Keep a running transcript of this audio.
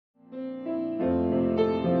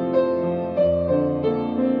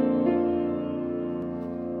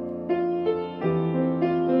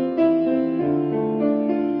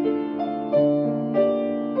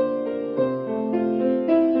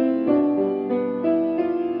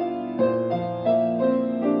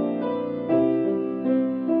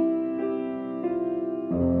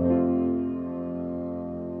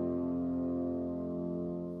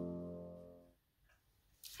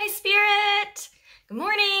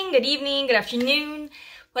morning, good evening, good afternoon,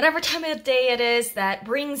 whatever time of the day it is that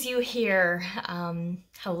brings you here.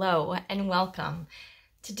 Hello and welcome.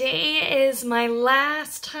 Today is my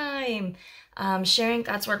last time sharing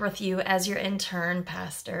God's Word with you as your intern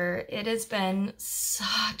pastor. It has been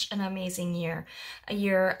such an amazing year. A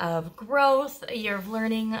year of growth, a year of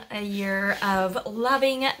learning, a year of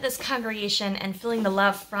loving this congregation and feeling the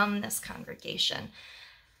love from this congregation.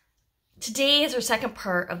 Today is our second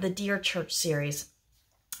part of the Dear Church series.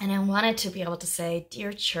 And I wanted to be able to say,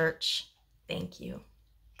 Dear Church, thank you.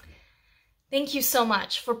 Thank you so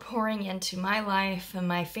much for pouring into my life and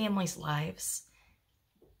my family's lives.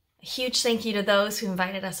 A huge thank you to those who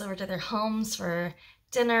invited us over to their homes for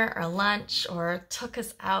dinner or lunch or took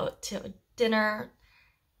us out to dinner.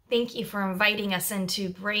 Thank you for inviting us into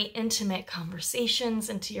great intimate conversations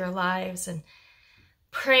into your lives and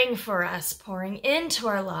praying for us, pouring into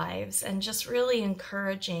our lives, and just really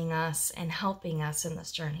encouraging us and helping us in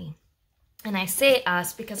this journey. And I say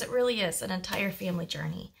us because it really is an entire family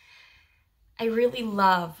journey. I really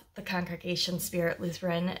love the congregation Spirit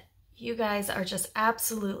Lutheran. You guys are just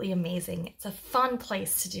absolutely amazing. It's a fun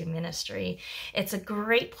place to do ministry. It's a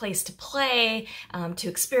great place to play, to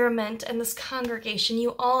experiment. And this congregation,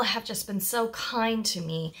 you all have just been so kind to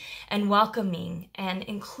me and welcoming and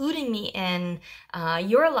including me in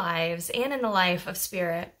your lives and in the life of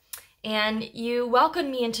Spirit. And you welcomed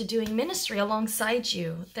me into doing ministry alongside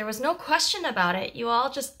you. There was no question about it. You all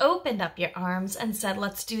just opened up your arms and said,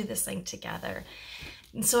 let's do this thing together.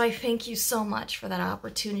 And so I thank you so much for that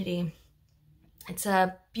opportunity. It's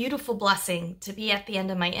a beautiful blessing to be at the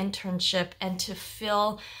end of my internship and to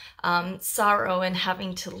feel sorrow in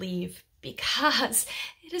having to leave, because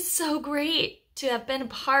it is so great to have been a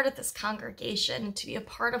part of this congregation, to be a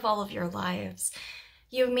part of all of your lives.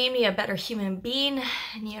 You have made me a better human being,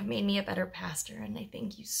 and you have made me a better pastor, and I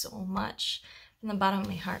thank you so much from the bottom of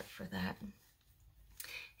my heart for that.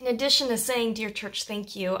 In addition to saying, Dear Church,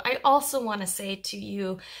 thank you, I also want to say to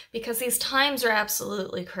you, because these times are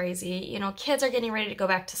absolutely crazy. You know, kids are getting ready to go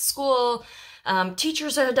back to school.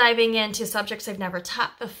 Teachers are diving into subjects they've never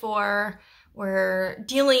taught before. We're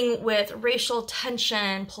dealing with racial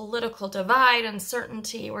tension, political divide,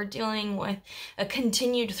 uncertainty. We're dealing with a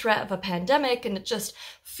continued threat of a pandemic, and it just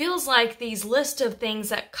feels like these list of things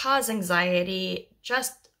that cause anxiety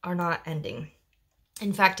just are not ending.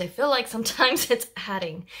 In fact, I feel like sometimes it's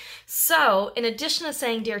adding. So, in addition to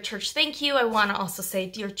saying, Dear Church, thank you, I want to also say,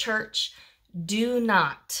 Dear Church, do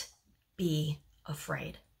not be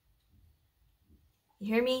afraid.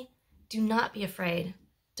 You hear me? Do not be afraid.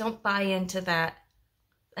 Don't buy into that.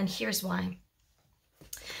 And here's why.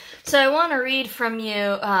 So I want to read from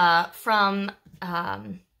you from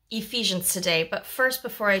Ephesians today. But first,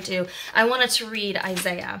 before I do, I wanted to read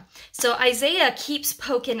Isaiah. So Isaiah keeps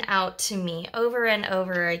poking out to me over and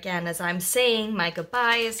over again as I'm saying my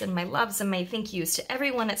goodbyes and my loves and my thank yous to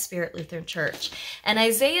everyone at Spirit Lutheran Church. And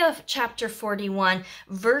Isaiah chapter 41,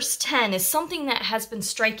 verse 10 is something that has been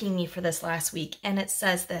striking me for this last week. And it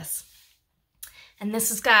says this. And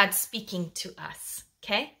this is God speaking to us,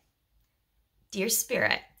 okay? Dear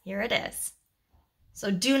Spirit, here it is.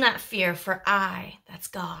 So do not fear, for I, that's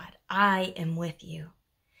God, I am with you.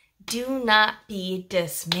 Do not be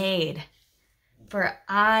dismayed, for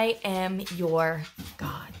I am your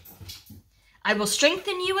God. I will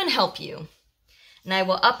strengthen you and help you, and I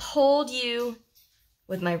will uphold you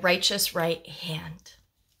with my righteous right hand.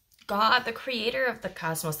 God, the creator of the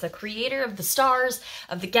cosmos, the creator of the stars,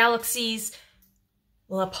 of the galaxies,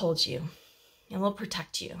 will uphold you and will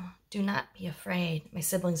protect you. Do not be afraid, my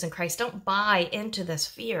siblings in Christ. Don't buy into this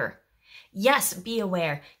fear. Yes, be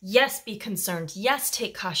aware. Yes, be concerned. Yes,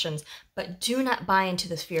 take cautions, but do not buy into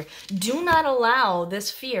this fear. Do not allow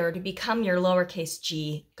this fear to become your lowercase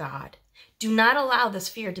g God. Do not allow this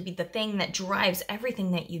fear to be the thing that drives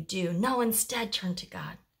everything that you do. No, instead, turn to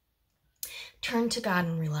God. Turn to God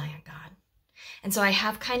and rely on God. And so I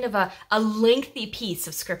have kind of a lengthy piece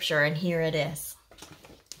of scripture, and here it is.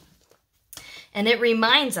 And it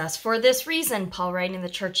reminds us, for this reason, Paul writing the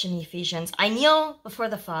church in Ephesians, I kneel before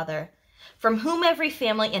the Father, from whom every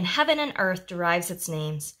family in heaven and earth derives its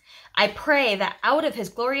names. I pray that out of his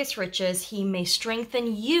glorious riches he may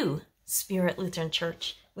strengthen you, Spirit Lutheran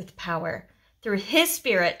Church, with power, through his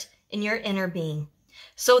Spirit in your inner being,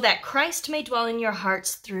 so that Christ may dwell in your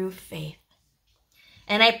hearts through faith.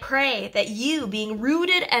 And I pray that you, being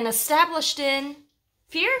rooted and established in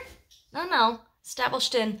fear? No,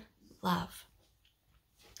 established in love,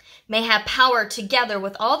 may have power together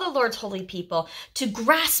with all the Lord's holy people to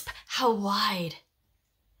grasp how wide,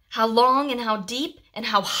 how long, and how deep, and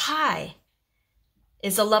how high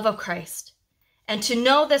is the love of Christ, and to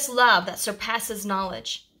know this love that surpasses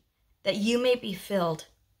knowledge, that you may be filled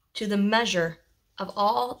to the measure of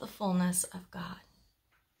all the fullness of God.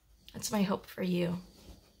 That's my hope for you,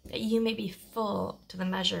 that you may be full to the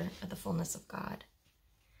measure of the fullness of God.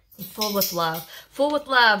 And full with love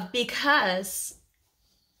because,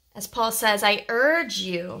 as Paul says, I urge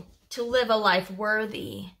you to live a life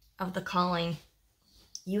worthy of the calling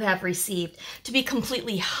you have received, to be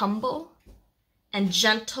completely humble and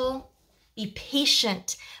gentle, be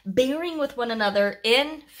patient, bearing with one another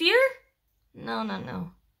in fear?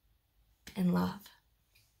 No. In love.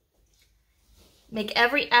 Make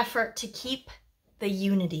every effort to keep the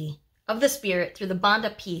unity of the Spirit through the bond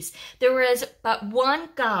of peace. There is but one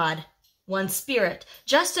God, one Spirit,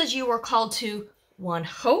 just as you were called to one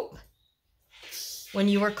hope when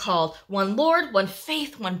you were called, one Lord, one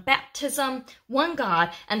faith, one baptism, one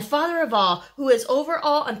God and Father of all, who is over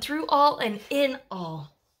all and through all and in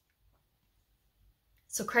all.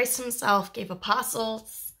 So Christ himself gave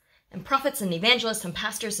apostles and prophets and evangelists and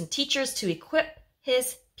pastors and teachers to equip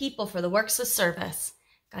his people for the works of service.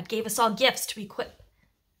 God gave us all gifts to equip.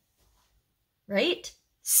 Right?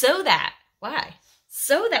 So that, why?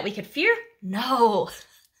 So that we could fear? No.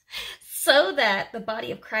 So that the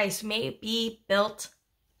body of Christ may be built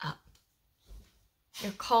up.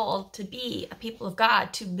 You're called to be a people of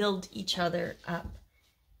God, to build each other up.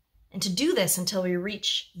 And to do this until we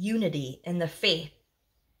reach unity in the faith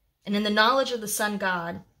and in the knowledge of the Son of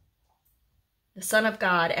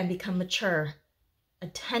God, and become mature,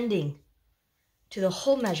 attending to the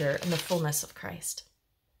whole measure and the fullness of Christ.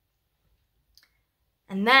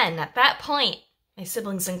 And then at that point, my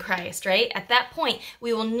siblings in Christ, right? At that point,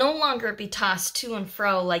 we will no longer be tossed to and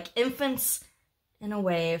fro like infants in a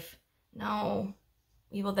wave. No,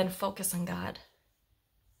 we will then focus on God.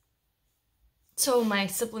 So my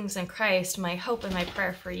siblings in Christ, my hope and my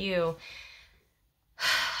prayer for you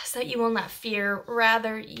is that you will not fear.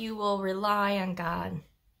 Rather, you will rely on God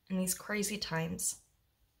in these crazy times.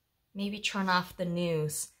 Maybe turn off the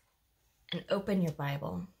news and open your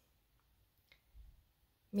Bible.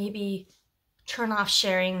 Maybe turn off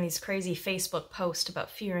sharing these crazy Facebook posts about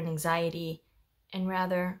fear and anxiety, and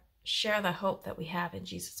rather share the hope that we have in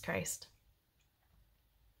Jesus Christ.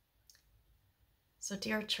 So,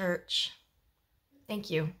 dear church, thank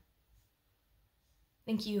you.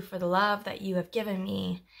 Thank you for the love that you have given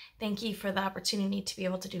me. Thank you for the opportunity to be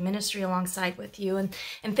able to do ministry alongside with you. And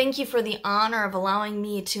thank you for the honor of allowing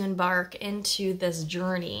me to embark into this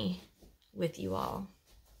journey with you all.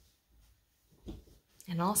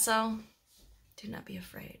 And also, do not be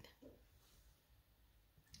afraid,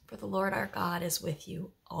 for the Lord our God is with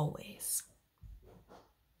you always.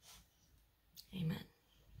 Amen.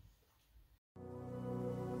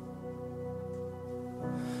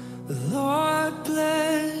 The Lord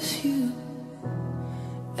bless you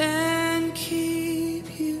and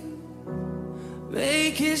keep you.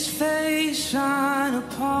 Make his face shine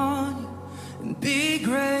upon you and be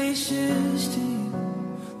gracious to you.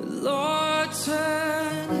 The Lord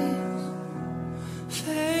turn his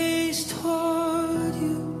face toward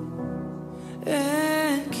you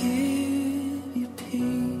and give you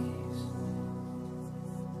peace.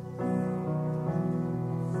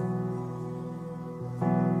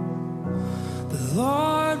 The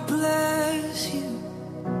Lord bless you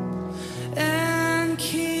and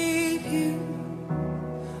keep you.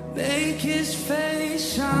 Make his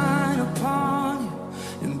face shine upon you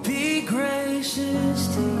and be gracious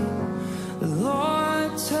to you. The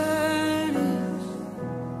Lord turn his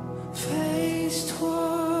face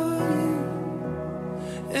toward you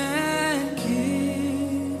and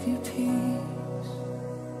give you peace.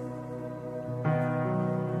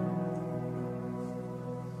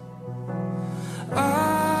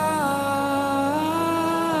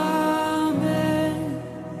 Amen.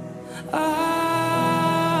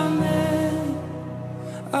 Amen.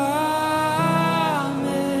 Amen. Amen.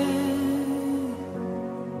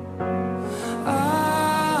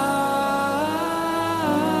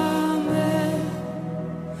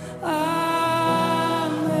 Amen.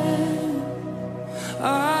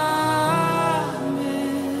 Amen.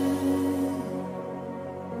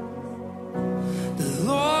 The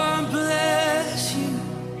Lord bless you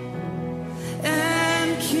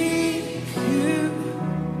and keep you.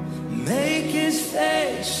 Make his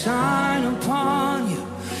face shine upon you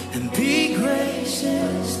and be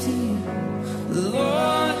gracious to you. The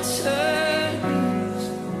Lord turn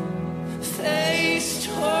his face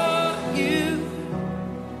toward you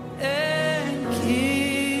and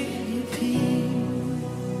give you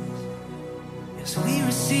peace. Yes, we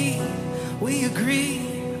receive, we agree.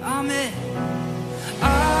 Amen.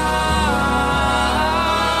 Amen.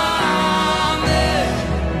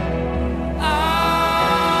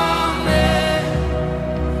 Amen.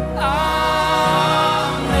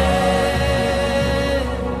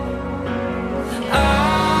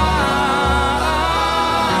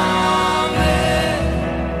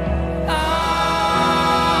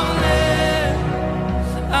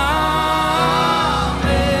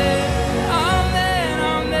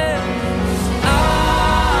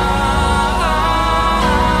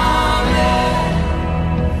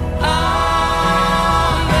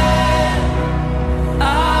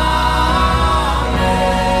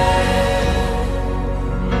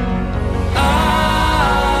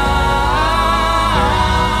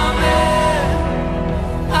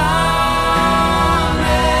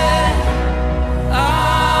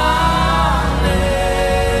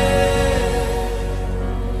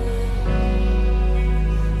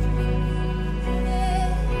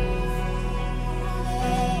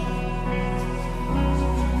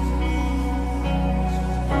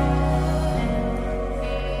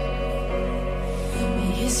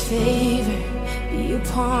 his favor be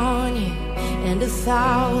upon you and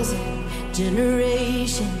 1,000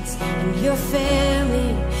 generations, and your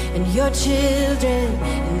family, and your children,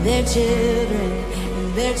 and their children,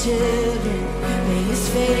 and their children. May his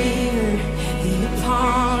favor be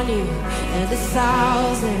upon you and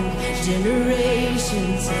 1,000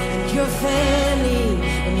 generations, and your family,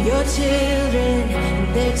 and your children,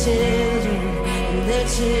 and their children, and their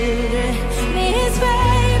children. May his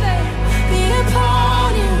favor